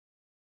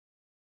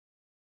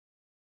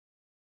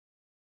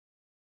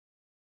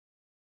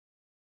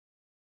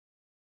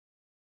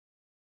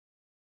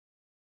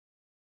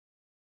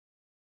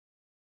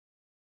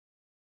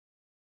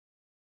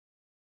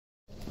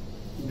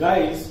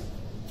Guys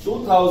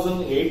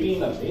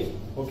 2018 ಅಲ್ಲಿ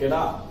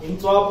ಓಕೆನಾ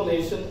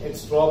ಇಂಟ್ರಾಪೊಲೇಷನ್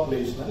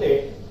ಎಕ್ಸ್ಟ್ರಾಪೊಲೇಷನ್ ಅಲ್ಲಿ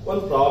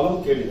ಒಂದು ಪ್ರಾಬ್ಲಮ್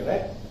ಕೇಳಿದರೆ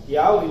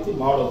ಯಾವ ರೀತಿ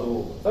ಮಾಡೋದು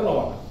ಅಂತ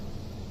ನೋಡೋಣ.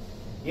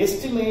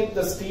 Estimate the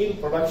steel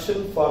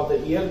production for the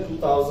year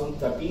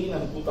 2013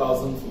 and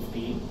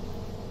 2015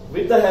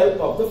 with the help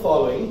of the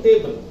following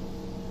table.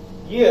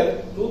 Year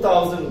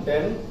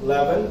 2010,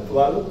 11,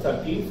 12,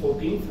 13,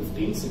 14,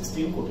 15,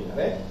 16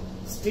 ಕೊಟ್ಟಿದ್ದಾರೆ.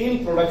 Steel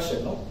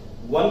production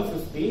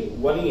 150,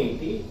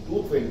 180,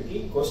 220,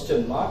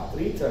 question mark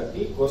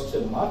 330,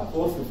 question mark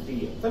 450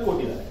 ಅಂತ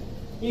ಕೊಟ್ಟಿದ್ದಾರೆ.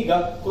 ಈಗ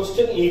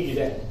ಕ್ವಶನ್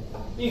ಹೀಗಿದೆ.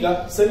 ಈಗ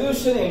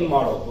ಸೊಲ್ಯೂಷನ್ ಹೆಂಗ್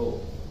ಮಾಡೋದು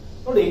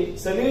ನೋಡಿ.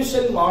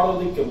 ಸೊಲ್ಯೂಷನ್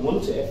ಮಾಡೋದಕ್ಕೆ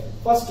ಮುಂಚೆ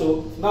ಫಸ್ಟ್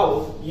ನಾವು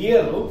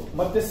ಇಯರ್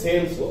ಮತ್ತೆ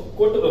ಸೇಲ್ಸ್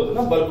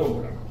ಕೊಟ್ಟಿರೋದನ್ನ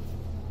ಬರ್ಕೊಂಡ್ಬಿಡೋಣ.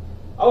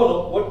 ಅವನು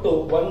ಒಟ್ಟು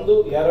 1, 2,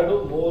 3,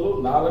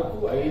 4,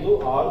 5,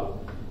 6,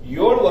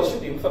 7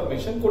 ವರ್ಷದ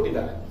ಇನ್ಫಾರ್ಮೇಶನ್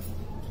ಕೊಟ್ಟಿದ್ದಾನೆ.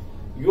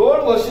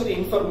 7 ವರ್ಷದ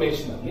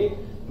ಇನ್ಫಾರ್ಮೇಶನ್ ಅಲ್ಲಿ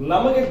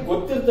ನಮಗೆ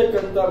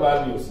ಗೊತ್ತಿರ್ತಕ್ಕಂಥ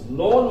ವ್ಯಾಲ್ಯೂಸ್,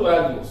 ನೋನ್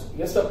ವ್ಯಾಲ್ಯೂಸ್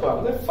ಎಷ್ಟಪ್ಪ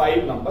ಅಂದ್ರೆ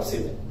 5 ನಂಬರ್ಸ್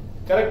ಇದೆ.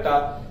 ಕರೆಕ್ಟಾ?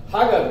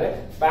 ಹಾಗಾದ್ರೆ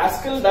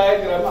ಪ್ಯಾಸ್ಕಲ್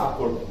ಡಯಾಗ್ರಾಮ್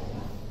ಹಾಕೊಳ್ಬೇಕು.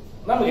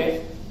 ನಮಗೆ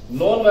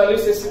ನೋನ್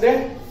ವ್ಯಾಲ್ಯೂಸ್ ಎಷ್ಟಿದೆ?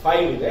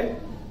 5 ಇದೆ.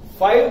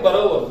 5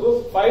 ಬರೋವರೆಗೂ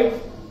 5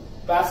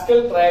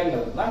 ಪ್ಯಾಸ್ಕಲ್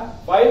ಟ್ರಯಾಂಗಲ್ ನ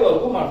 5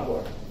 ವರೆಗೂ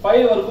ಮಾಡ್ಕೊಳ್ಳೋಣ.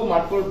 5 ವರೆಗೂ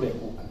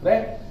ಮಾಡ್ಕೊಳ್ಬೇಕು ಅಂದ್ರೆ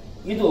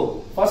ಇದು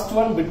ಫಸ್ಟ್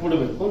ಒನ್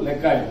ಬಿಟ್ಬಿಡ್ಬೇಕು,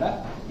 ಲೆಕ್ಕ ಇಲ್ಲ.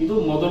 ಇದು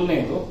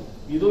ಮೊದಲನೇದು,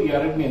 ಇದು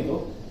ಎರಡನೇದು,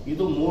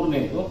 ಇದು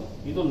ಮೂರನೇದು,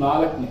 ಇದು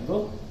ನಾಲ್ಕನೇದು,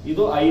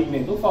 ಇದು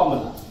 5ನೇದು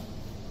ಫಾರ್ಮುಲಾ.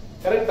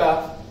 ಕರೆಕ್ಟಾ?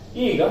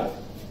 ಈಗ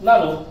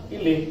ನಾನು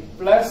ಇಲ್ಲಿ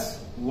ಪ್ಲಸ್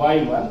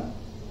y1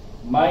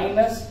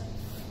 ಮೈನಸ್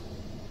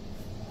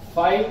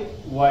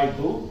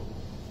 5y2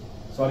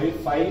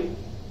 5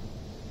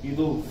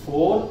 ಇದು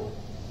 4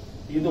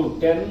 ಇದು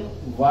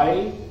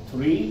 10y3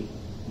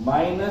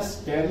 minus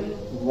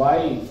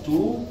 10y2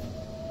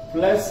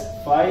 plus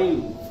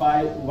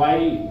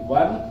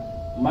 5y1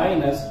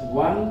 minus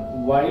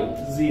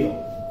 1y0.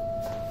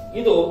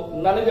 ಇದು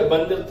ನನಗೆ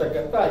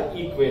ಬಂದಿರತಕ್ಕಂತ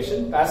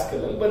ಈಕ್ವೇಶನ್,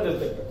 ಪ್ಯಾಸ್ಕಲ್ ಅಲ್ಲಿ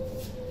ಬಂದಿರತಕ್ಕಂಥ.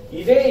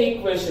 ಇದೇ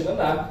ಈಕ್ವೇಶನ್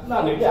ಅನ್ನ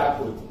ನಾನು ಇಲ್ಲಿ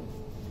ಹಾಕ್ಬಿಡ್ತೀನಿ.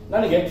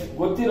 ನನಗೆ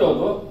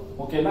ಗೊತ್ತಿರೋದು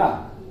ಓಕೆನಾ,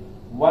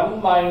 1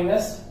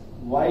 minus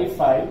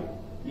y5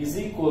 is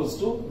equals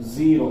to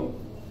 0.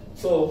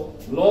 So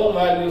non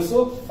values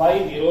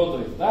 5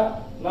 ಇರೋದ್ರಿಂದ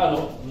ನಾನು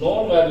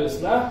ನೋನ್ ವ್ಯಾಲ್ಯೂಸ್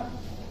ನ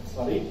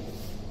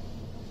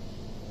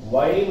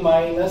y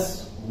minus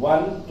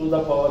 1 to the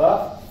power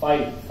of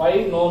 5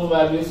 non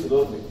values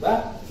ಇರೋದ್ರಿಂದ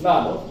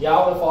ನಾನು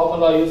ಯಾವ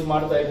ಫಾರ್ಮುಲಾ ಯೂಸ್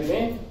ಮಾಡ್ತಾ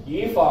ಇದ್ದೀನಿ? ಈ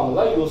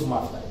ಫಾರ್ಮುಲಾ ಯೂಸ್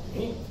ಮಾಡ್ತಾ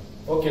ಇದ್ದೀನಿ.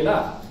 ಓಕೆನಾ?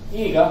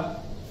 ಈಗ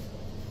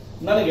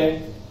ನನಗೆ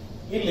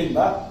ಇಲ್ಲಿಂದ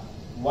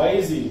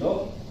y0,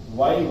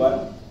 y1,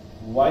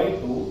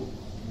 y2,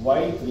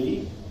 y3,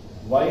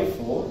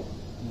 y4,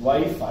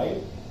 y5,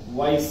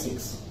 y6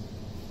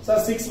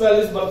 sir 6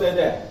 values ಬರ್ತಾ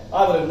ಇದೆ.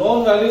 ಆದ್ರೆ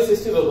ನೋನ್ ವ್ಯಾಲ್ಯೂಸ್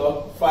ಎಷ್ಟಿರೋದು?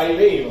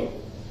 5 ಇರೋದು.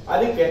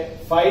 ಅದಕ್ಕೆ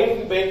 5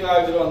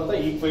 ಬೇಕಾಗಿರುವಂತ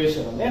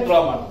ಈಕ್ವೇಶನ್ ಅನ್ನೇ ಡ್ರಾ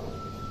ಮಾಡ್ತೀವಿ.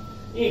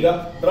 ಈಗ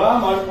ಡ್ರಾ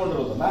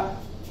ಮಾಡ್ಕೊಂಡಿರೋದನ್ನ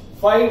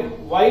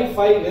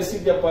y5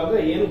 ಎಷ್ಟಿದ್ಯಪ್ಪ ಅಂದ್ರೆ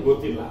ಏನು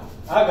ಗೊತ್ತಿಲ್ಲ.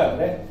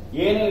 ಹಾಗಾದ್ರೆ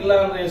ಏನು ಇಲ್ಲ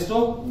ಅಂದ್ರೆ ಎಷ್ಟು?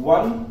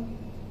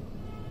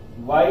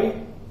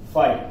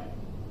 1y5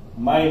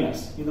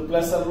 ಮೈನಸ್ ಇದು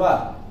ಪ್ಲಸ್ ಅಲ್ವಾ,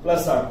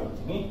 ಪ್ಲಸ್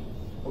ಹಾಕೊಳ್ತೀನಿ.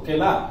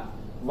 ಓಕೆನಾ?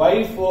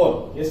 y4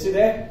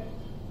 ಎಷ್ಟಿದೆ?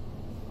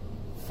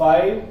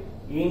 5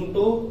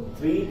 into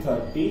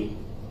 330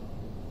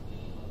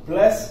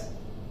 ಪ್ಲಸ್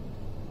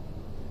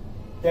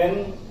 10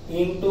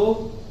 into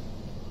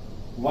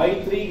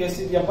y3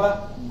 ಎಷ್ಟಿದೆಯಪ್ಪ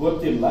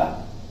ಗೊತ್ತಿಲ್ಲ,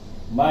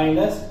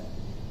 ಮೈನಸ್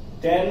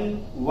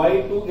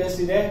 10y2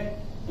 ಎಷ್ಟಿದೆ?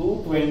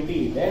 220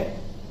 ಇದೆ.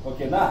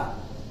 ಓಕೆನಾ?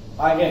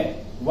 ಹಾಗೆ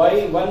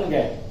y1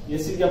 ಗೆ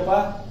ಎಷ್ಟಿದೆಯಪ್ಪ?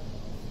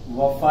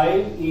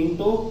 5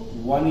 into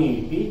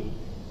 180.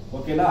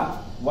 ಓಕೆನಾ?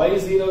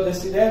 y0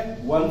 ಎಷ್ಟಿದೆ?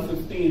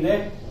 150 ಇದೆ.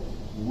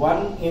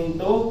 1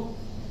 into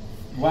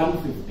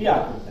 150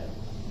 ಆಗುತ್ತೆ.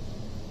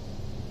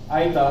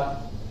 ಆಯ್ತಾ?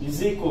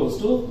 is equals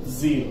to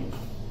 0.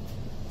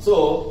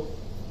 So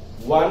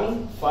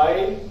 1,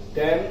 5,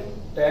 10,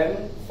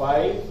 10,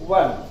 5,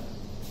 1.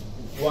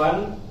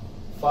 1,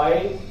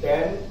 5,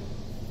 10,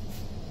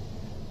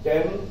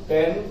 10,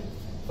 10,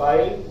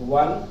 5,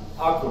 1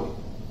 ಹಾಕೊಳ್ಳಿ.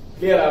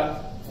 ಕ್ಲಿಯರ್?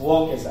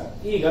 Okay sir.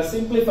 ಈಗ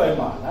ಸಿಂಪ್ಲಿಫೈ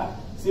ಮಾಡೋಣ.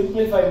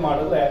 ಸಿಂಪ್ಲಿಫೈ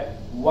ಮಾಡಿದ್ರೆ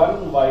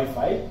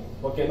 1y5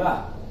 ಓಕೆನಾ,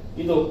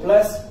 ಇದು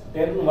ಪ್ಲಸ್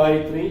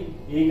 10y3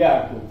 ಈಗ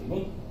ಹಾಕ್ಬಿಡ್ತೀನಿ.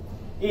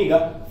 ಈಗ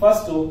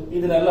ಫಸ್ಟ್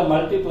ಇದನ್ನೆಲ್ಲ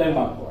ಮಲ್ಟಿಪ್ಲೈ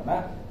ಮಾಡ್ಕೋಣ.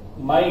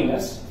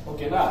 ಮೈನಸ್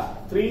ಓಕೆನಾ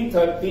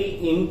 330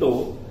 ಇಂಟು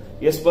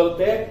ಎಷ್ಟು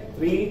ಬರುತ್ತೆ?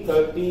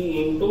 330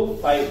 ಇಂಟು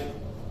 5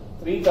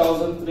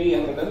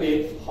 3300 ಅಲ್ಲಿ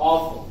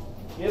ಹಾಫ್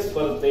ಎಷ್ಟು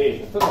ಬರುತ್ತೆ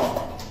ಅಂತ ನೋಡೋಣ.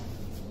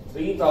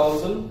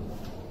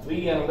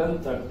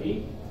 3330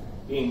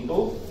 ಇಂಟು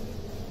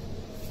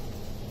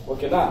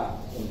ಓಕೆನಾ,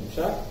 ಒಂದು ನಿಮಿಷ,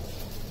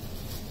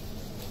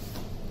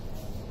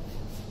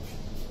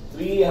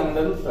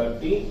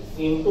 330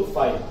 ಇಂಟು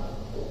 5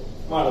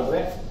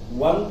 ಮಾಡಿದ್ರೆ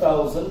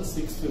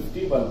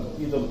 1650 ಬಂತು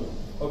ಇದ್ರದ್ದು.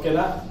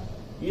 ಓಕೆನಾ?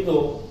 ಇದು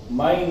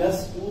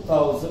ಮೈನಸ್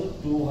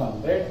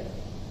 2200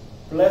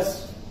 ಪ್ಲಸ್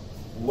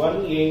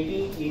 180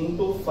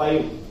 ಇಂಟು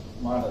 5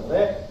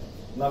 ಮಾಡಿದ್ರೆ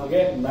ನಮಗೆ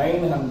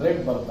 900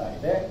 ಬರ್ತಾ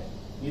ಇದೆ.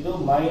 ಇದು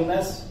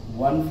ಮೈನಸ್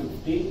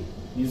 150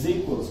 is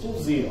equals to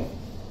 0.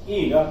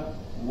 ಈಗ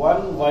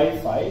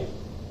 1y5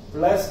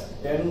 ಪ್ಲಸ್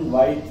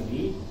 10y3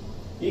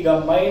 ಈಗ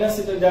ಮೈನಸ್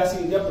ಇದು ಜಾಸ್ತಿ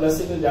ಇದೆ, ಪ್ಲಸ್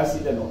ಇದು ಜಾಸ್ತಿ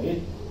ಇದೆ ನೋಡಿ.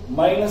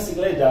 ಮೈನಸ್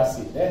ಗಳೇ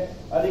ಜಾಸ್ತಿ ಇದೆ,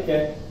 ಅದಕ್ಕೆ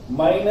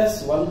ಮೈನಸ್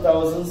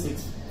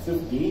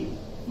 1650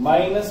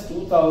 ಮೈನಸ್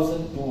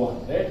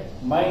 2200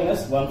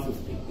 ಮೈನಸ್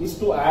 150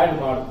 ಇಷ್ಟು ಆಡ್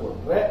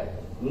ಮಾಡಿಕೊಟ್ರೆ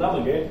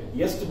ನಮಗೆ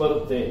ಎಷ್ಟು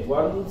ಬರುತ್ತೆ?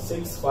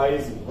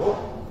 1650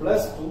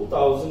 ಪ್ಲಸ್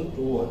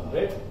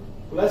 2200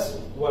 ಪ್ಲಸ್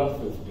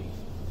 150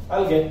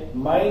 ಅಲ್ಲಿಗೆ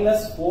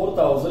ಮೈನಸ್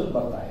 4000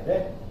 ಬರ್ತಾ ಇದೆ.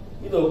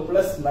 ಇದು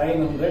ಪ್ಲಸ್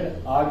 900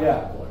 ಹಾಗೆ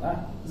ಹಾಕೋಣ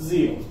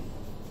 0.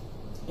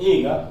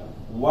 ಈಗ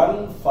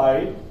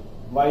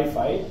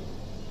 15y5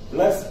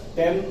 ಪ್ಲಸ್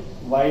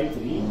 10y3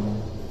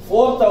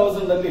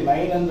 4000 ಅಲ್ಲಿ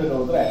 900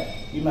 ಹೋದ್ರೆ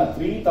ಇನ್ನ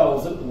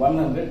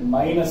 3100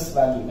 ಮೈನಸ್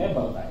ವ್ಯಾಲ್ಯೂನೇ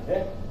ಬರ್ತಾ ಇದೆ.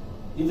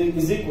 ಇದು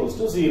ಇಸ್ ಈಕ್ವಲ್ಸ್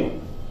ಟು 0.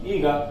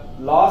 ಈಗ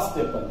ಲಾಸ್ಟ್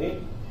ಸ್ಟೆಪ್ ಅಲ್ಲಿ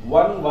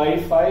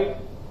 1y5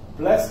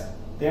 plus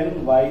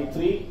 10y3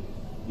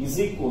 is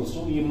equals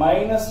to ಈ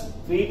ಮೈನಸ್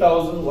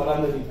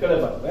 3100 ಈ ಕಡೆ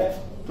ಬಂದ್ರೆ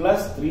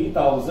ಪ್ಲಸ್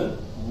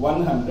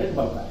 3100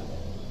 ಬರ್ತಾ ಇದೆ.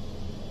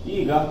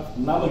 ಈಗ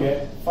ನಮಗೆ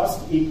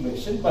ಫಸ್ಟ್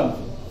ಈಕ್ವೇಶನ್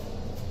ಬಂತು.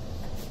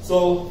 ಸೊ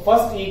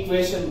ಫಸ್ಟ್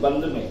ಈಕ್ವೇಶನ್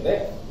ಬಂದ ಮೇಲೆ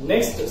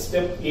ನೆಕ್ಸ್ಟ್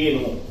ಸ್ಟೆಪ್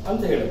ಏನು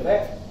ಅಂತ ಹೇಳಿದ್ರೆ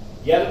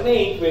ಎರಡನೇ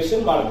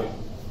ಈಕ್ವೇಶನ್ ಮಾಡಬೇಕು.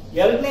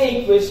 ಎರಡನೇ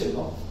ಈಕ್ವೇಶನ್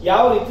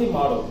ಯಾವ ರೀತಿ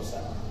ಮಾಡೋದು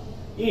ಸರ್?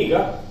 ಈಗ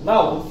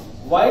ನಾವು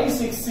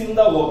y6 ಇಂದ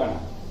ಹೋಗೋಣ.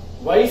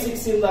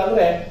 y6 ಇಂದ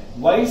ಅಂದ್ರೆ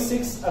y6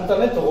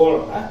 ಅಂತಾನೆ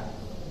ತಗೊಳ್ಳೋಣ,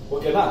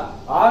 ಓಕೆನಾ?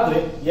 ಆದ್ರೆ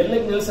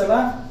ಎಲ್ಲಿಗೆ ನಿಲ್ಸೋಣ?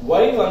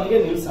 y1 ಗೆ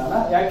ನಿಲ್ಸೋಣ.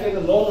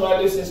 ಯಾಕೆಂದ್ರೆ ನೋನ್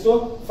ವ್ಯಾಲ್ಯೂಸ್ ಎಷ್ಟು?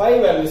 5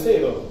 ವ್ಯಾಲ್ಯೂಸ್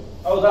ಇರೋದು,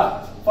 ಹೌದಾ?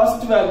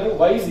 ಫಸ್ಟ್ ವ್ಯಾಲ್ಯೂ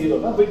y0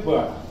 ನ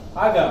ಬಿಟ್ಬಿಡೋಣ.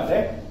 ಹಾಗಾದ್ರೆ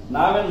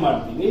ನಾವೇನ್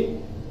ಮಾಡ್ತೀವಿ?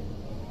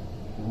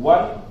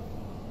 1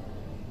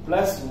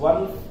 plus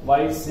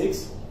 1y6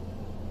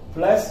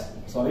 plus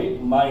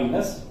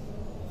minus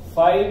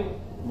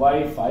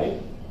 5y5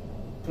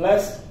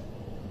 plus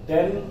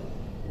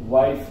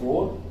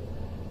 10y4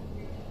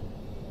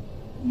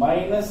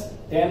 minus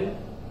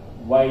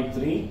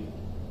 10y3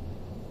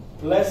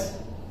 plus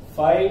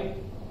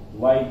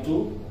 5y2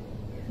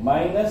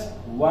 minus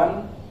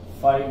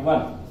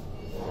 151.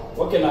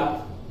 ಓಕೆನಾ?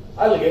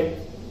 ಅಲ್ಲಿಗೆ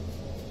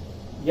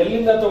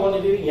ಎಲ್ಲಿಂದ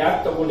ತಗೊಂಡಿದ್ದೀವಿ, ಯಾಕೆ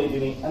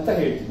ತಗೊಂಡಿದ್ದೀನಿ ಅಂತ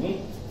ಹೇಳ್ತೀನಿ.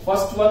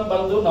 ಫಸ್ಟ್ ಒನ್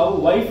ಬಂದು ನಾವು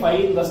y5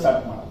 ಇಂದ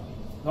ಸ್ಟಾರ್ಟ್ ಮಾಡೋಣ.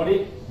 ನೋಡಿ,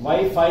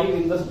 y5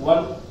 ಇಂದ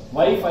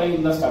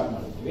ಸ್ಟಾರ್ಟ್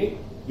ಮಾಡಿದ್ದೀವಿ.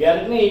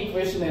 ಎರಡನೇ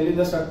ಈಕ್ವೇಶನ್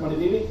ಎಲ್ಲಿಂದ ಸ್ಟಾರ್ಟ್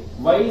ಮಾಡಿದೀವಿ?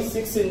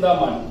 y6 ಇಂದ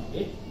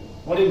ಮಾಡಿದ್ವಿ.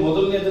 ನೋಡಿ,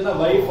 ಮೊದಲನೇದನ್ನ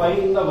y5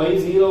 ಇಂದ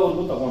y0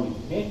 ವರೆಗೂ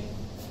ತಗೊಂಡಿದ್ದೀವಿ,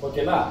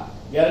 ಓಕೆನಾ?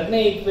 ಎರಡನೇ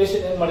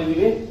ಈಕ್ವೇಶನ್ ಏನ್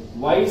ಮಾಡಿದೀವಿ?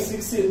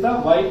 y6 ಇಂದ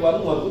y1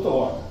 ವರೆಗೂ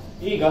ತಗೋಣ.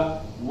 ಈಗ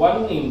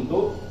 1 ಇಂಟು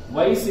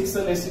y6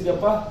 ಅಲ್ಲಿ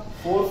ಎಷ್ಟಿದೆಯಪ್ಪ?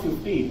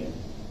 450 ಇದೆ,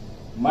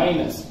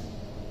 ಮೈನಸ್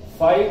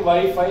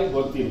 5y5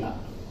 ಗೊತ್ತಿಲ್ಲ,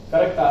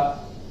 ಕರೆಕ್ಟಾ?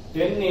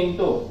 10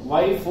 ಇಂಟು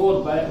y4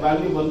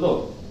 ವ್ಯಾಲ್ಯೂ ಬಂದು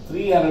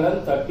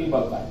 330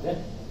 ಬರ್ತಾ ಇದೆ,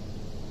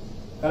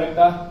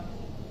 ಕರೆಕ್ಟಾ?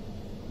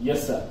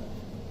 Yes sir.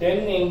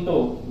 10 ಇಂಟು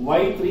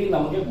y3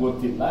 ನಮಗೆ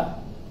ಗೊತ್ತಿಲ್ಲ,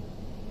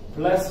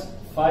 plus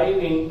 5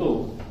 into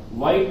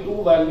y2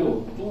 value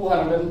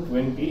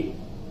 220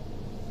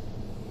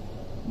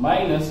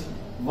 minus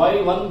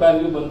y1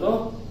 value ಬಂದು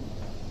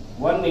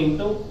 1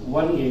 ಇಂಟು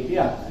 180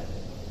 ಆಗ್ತಾ ಇದೆ,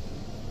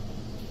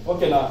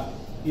 ಓಕೆನಾ?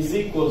 Is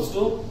equals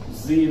to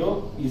 0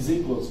 is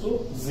equals to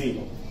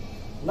 0.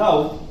 ನಾವು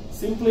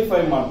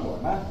ಸಿಂಪ್ಲಿಫೈ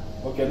ಮಾಡ್ಕೋಣ,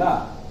 ಓಕೆನಾ?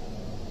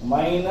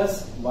 Minus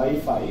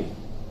y5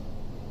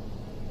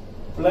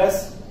 plus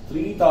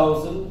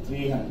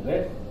 3300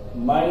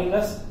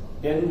 minus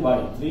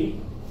 10y3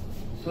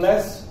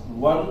 plus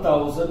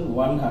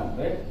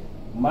 1100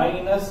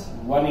 minus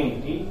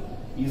 180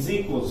 is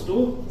equals to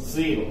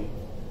 0.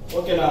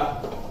 ಓಕೆನಾ?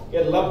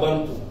 ಎಲ್ಲ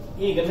ಬಂತು.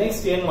 ಈಗ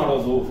ನೆಕ್ಸ್ಟ್ ಏನ್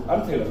ಮಾಡೋದು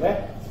ಅಂತ ಹೇಳಿದ್ರೆ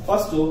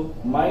ಫಸ್ಟ್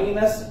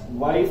ಮೈನಸ್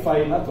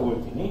y5 ನ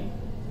ತಗೊಳ್ತೀನಿ,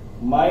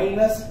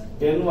 ಮೈನಸ್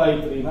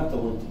 10y3 ನ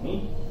ತಗೊಳ್ತೀನಿ.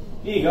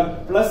 ಈಗ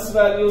ಪ್ಲಸ್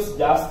ವ್ಯಾಲ್ಯೂಸ್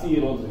ಜಾಸ್ತಿ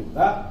ಇರೋದ್ರಿಂದ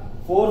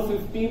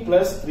 450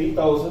 plus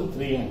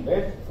 3300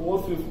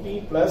 450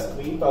 plus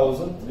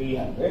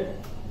 3300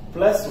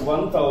 plus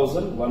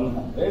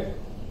 1100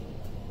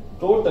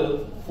 total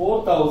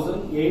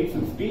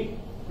 4850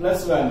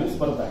 plus values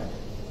ಬರ್ತಾ ಇದೆ.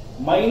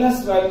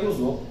 ಮೈನಸ್ ವ್ಯಾಲ್ಯೂಸ್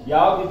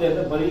ಯಾವ್ದಿದೆ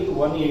ಅಂದ್ರೆ ಬರೀ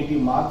 180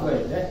 ಮಾತ್ರ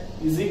ಇದೆ,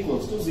 ಇಸ್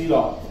ಈಕ್ವಲ್ಸ್ ಟು 0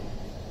 ಆಗುತ್ತೆ.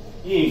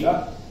 ಈಗ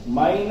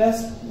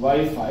minus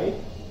y5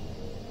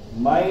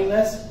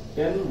 minus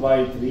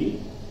 10y3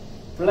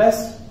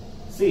 plus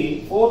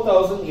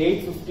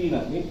 4850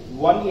 ನಲ್ಲಿ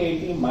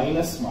 180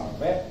 ಮೈನಸ್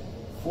ಮಾಡಿದ್ರೆ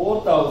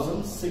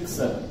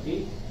 4670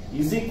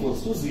 ಇಸ್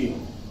ಈಕ್ವಲ್ಸ್ ಟು 0.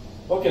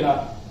 ಓಕೆನಾ?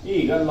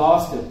 ಈಗ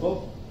last step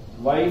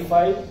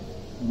y5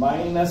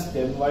 minus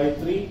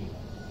 10y3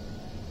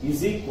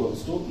 is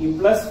equals to ಈ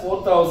ಪ್ಲಸ್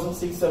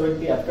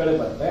 4670 ಆ ಕಡೆ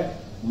ಬಂದ್ರೆ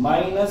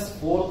ಮೈನಸ್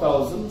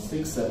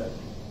 4670.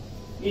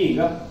 ಈಗ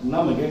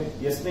ನಮಗೆ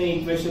ಎಷ್ಟನೇ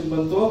ಈಕ್ವೇಶನ್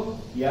ಬಂತು?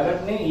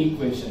 ಎರಡನೇ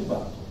ಈಕ್ವೇಶನ್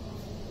ಬಂತು.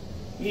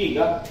 ಈಗ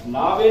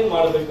ನಾವೇನ್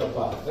ಮಾಡ್ಬೇಕಪ್ಪ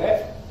ಅಂದ್ರೆ,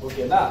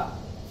 ಓಕೆನಾ,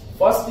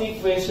 ಫಸ್ಟ್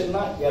ಈಕ್ವೇಶನ್ ನ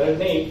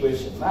ಎರಡನೇ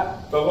ಈಕ್ವೇಶನ್ ನ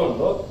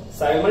ತಗೊಂಡು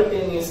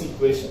ಸೈಮಲ್ಟೇನಿಯಸ್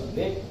ಈಕ್ವೇಶನ್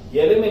ಅಲ್ಲಿ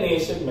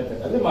ಎಲಿಮಿನೇಷನ್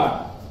ಮೆಥಡ್ ಅಲ್ಲಿ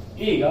ಮಾಡೋಣ.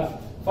 ಈಗ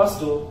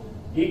first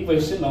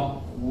equation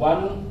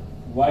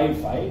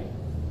 1y5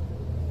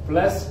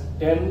 plus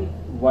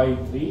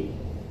 10y3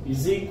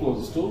 is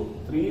equals to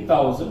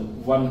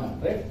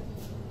 3100.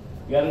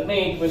 ಎರಡನೇ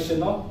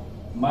equation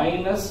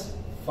minus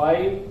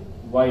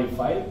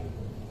 5y5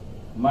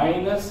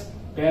 minus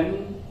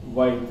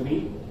 10y3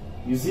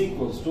 is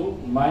equals to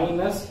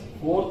minus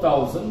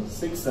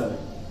 4670.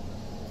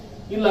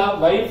 ಇಲ್ಲ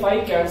y5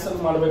 ಕ್ಯಾನ್ಸಲ್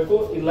ಮಾಡಬೇಕು,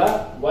 ಇಲ್ಲ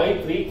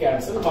y3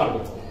 ಕ್ಯಾನ್ಸಲ್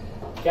ಮಾಡಬೇಕು.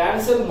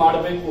 ಕ್ಯಾನ್ಸಲ್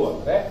ಮಾಡಬೇಕು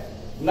ಅಂದ್ರೆ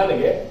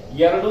ನನಗೆ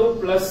ಎರಡು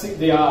ಪ್ಲಸ್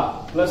ಇದೆಯಾ,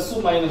 plus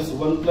minus,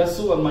 one plus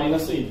one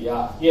minus ಇದೆಯಾ?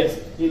 ಎಸ್,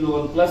 ಇಲ್ಲಿ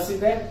ಒಂದು ಪ್ಲಸ್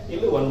ಇದೆ,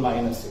 ಇಲ್ಲಿ ಒಂದು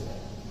ಮೈನಸ್ ಇದೆ.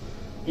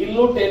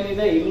 ಇಲ್ಲೂ 10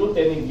 ಇದೆ, ಇಲ್ಲೂ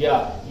 10 ಇದೆಯಾ?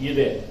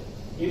 ಇದೆ.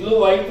 ಇಲ್ಲೂ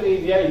y3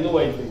 ಇದೆಯಾ, ಇಲ್ಲೂ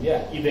y3 ಇದೆಯಾ?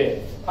 ಇದೆ.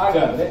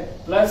 ಹಾಗಾದ್ರೆ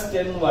plus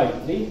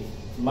 10y3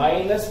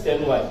 minus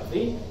 10y3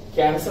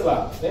 cancel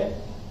ಆಗುತ್ತೆ.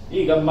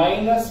 ಈಗ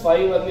ಮೈನಸ್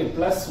 5 ಅಲ್ಲಿ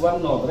ಪ್ಲಸ್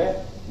 1 ಹೋದ್ರೆ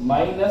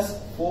minus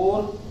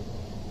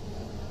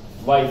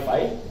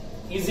 4y5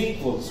 is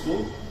equals to,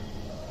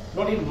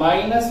 ನೋಡಿ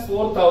ಮೈನಸ್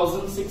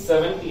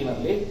 4617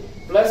 ನಲ್ಲಿ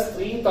ಪ್ಲಸ್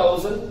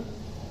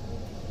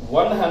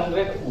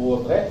 3100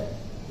 ಹೋದ್ರೆ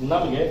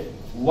ನಮಗೆ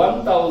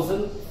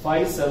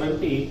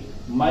 1570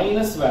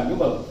 ಮೈನಸ್ ವ್ಯಾಲ್ಯೂ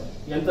ಬರುತ್ತೆ.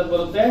 ಎಂತದ್ದು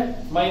ಬರುತ್ತೆ?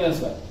 Minus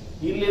value.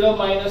 ಇಲ್ಲಿರೋ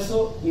ಮೈನಸ್,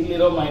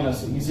 ಇಲ್ಲಿರೋ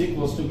ಮೈನಸ್ ಇಸ್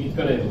ಈಕ್ವಲ್ಸ್ ಟು ಈ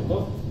ಕಡೆ ಇರೋದು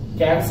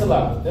ಕ್ಯಾನ್ಸಲ್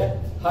ಆಗುತ್ತೆ.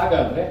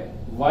 ಹಾಗಾದ್ರೆ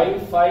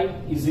y5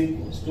 is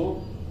equals to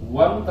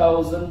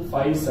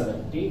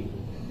 1570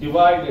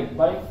 divided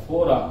by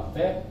 4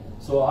 ಆಗುತ್ತೆ.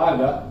 ಸೊ ಆಗ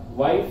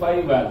y5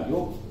 ವ್ಯಾಲ್ಯೂ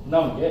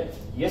ನಮಗೆ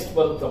ಎಷ್ಟು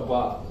ಬರುತ್ತಪ್ಪ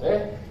ಅಂದ್ರೆ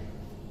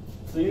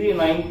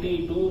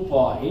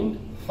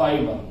 392.5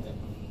 ಬರುತ್ತೆ.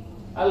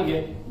 ಅಲ್ಲಿಗೆ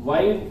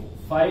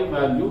y5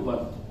 ವ್ಯಾಲ್ಯೂ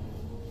ಬರುತ್ತೆ.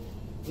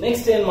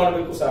 ನೆಕ್ಸ್ಟ್ ಏನ್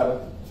ಮಾಡಬೇಕು ಸರ್?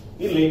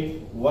 ಇಲ್ಲಿ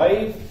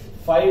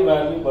y5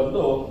 ವ್ಯಾಲ್ಯೂ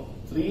ಬಂದು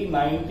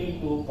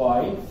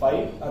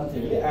 392.5 ಅಂತ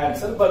ಹೇಳಿ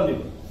ಆನ್ಸರ್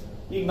ಬಂದಿದೆ.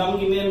 ಈಗ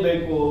ನಮ್ಗೆ ಇನ್ನೇನ್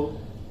ಬೇಕು?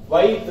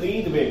 y3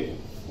 ಬೇಕು.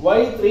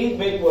 y3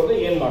 ಬೇಕು ಅಂದ್ರೆ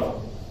ಏನ್ ಮಾಡೋದು?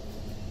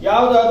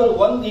 ಯಾವ್ದಾದ್ರು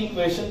ಒಂದು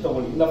ಈಕ್ವೇಶನ್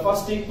ತಗೊಳ್ಳಿ, ಇಲ್ಲ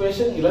ಫಸ್ಟ್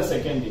ಈಕ್ವೇಶನ್ ಇಲ್ಲ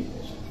ಸೆಕೆಂಡ್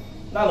ಈಕ್ವೇಶನ್.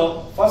 ನಾನು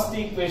ಫಸ್ಟ್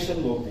ಈಕ್ವೇಶನ್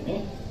ಹೋಗ್ತೀನಿ.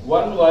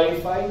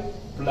 1y5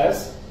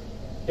 plus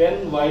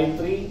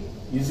 10y3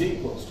 is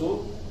equals to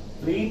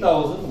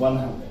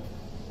 3100.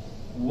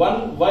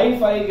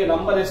 y5 ಗೆ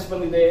ನಂಬರ್ ಎಷ್ಟು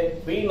ಬಂದಿದೆ?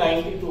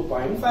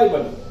 392.5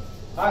 ಬಂದಿದೆ.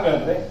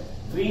 ಹಾಗಾದ್ರೆ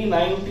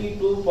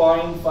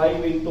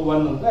 392.5 ಇಂಟು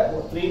 1 ಅಂದ್ರೆ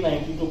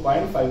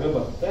 392.5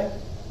 ಬರುತ್ತೆ.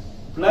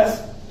 Plus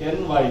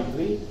 10y3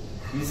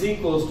 is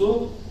equals to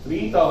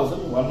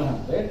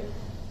 3100.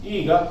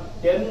 ಈಗ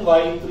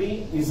 10y3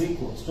 ಇಸ್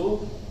ಈಕ್ವಲ್ಸ್ ಟು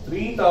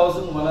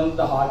 3001 ಅಂತ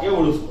ಹಾಗೆ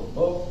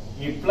ಉಳಿಸ್ಕೊಂಡು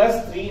ಈ ಪ್ಲಸ್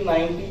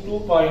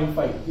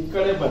 392.5 ಈ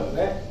ಕಡೆ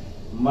ಬಂದ್ರೆ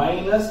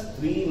ಮೈನಸ್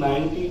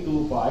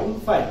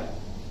 392.5.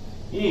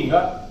 ಈಗ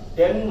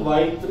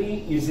 10y3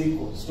 ಇಸ್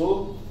ಈಕ್ವಲ್ಸ್ ಟು,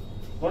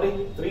 ನೋಡಿ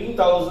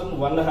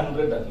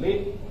 3100 ಅಲ್ಲಿ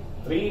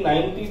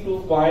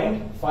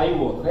 392.5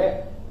 ಹೋದ್ರೆ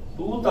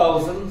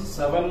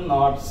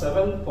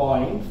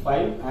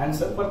 2707.5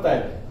 ಆನ್ಸರ್ ಬರ್ತಾ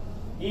ಇದೆ.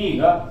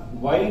 ಈಗ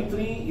y3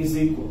 is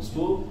equals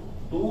to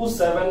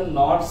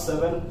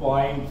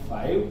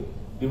 2707.5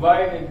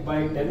 divided by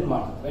 10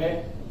 ಮಾಡಿದ್ರೆ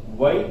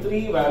y3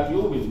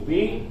 value will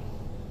be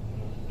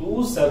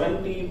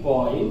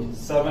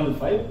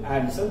 270.75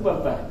 answer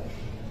ಬರ್ತಾ ಇದೆ.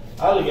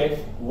 ಅಲ್ಲಿಗೆ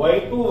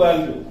y2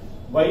 ವ್ಯಾಲ್ಯೂ,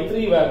 y3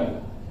 ವ್ಯಾಲ್ಯೂ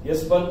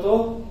ಎಷ್ಟು ಬಂತು?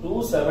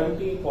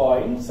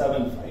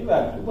 270.75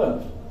 ವ್ಯಾಲ್ಯೂ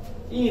ಬಂತು.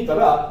 ಈ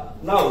ತರ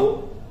ನಾವು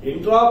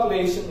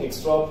ಇಂಟ್ರಾಪೊಲೇಷನ್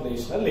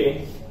ಎಕ್ಸ್ಟ್ರಾಪೊಲೇಷನ್ ಅಲ್ಲಿ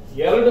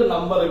ಎರಡು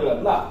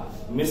ನಂಬರ್ಗಳನ್ನ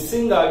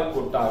ಮಿಸ್ಸಿಂಗ್ ಆಗಿ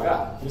ಕೊಟ್ಟಾಗ,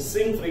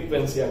 ಮಿಸ್ಸಿಂಗ್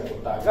ಫ್ರೀಕ್ವೆನ್ಸಿ ಆಗಿ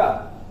ಕೊಟ್ಟಾಗ,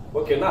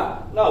 ಓಕೆನಾ,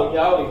 ನಾವು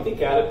ಯಾವ ರೀತಿ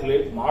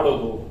ಕ್ಯಾಲ್ಕುಲೇಟ್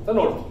ಮಾಡೋದು ಅಂತ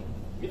ನೋಡ್ತೀವಿ.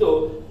 ಇದು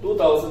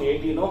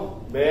 2018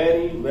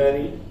 very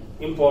very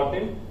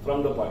important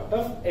from the point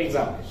of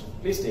examination.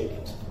 Please take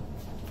it.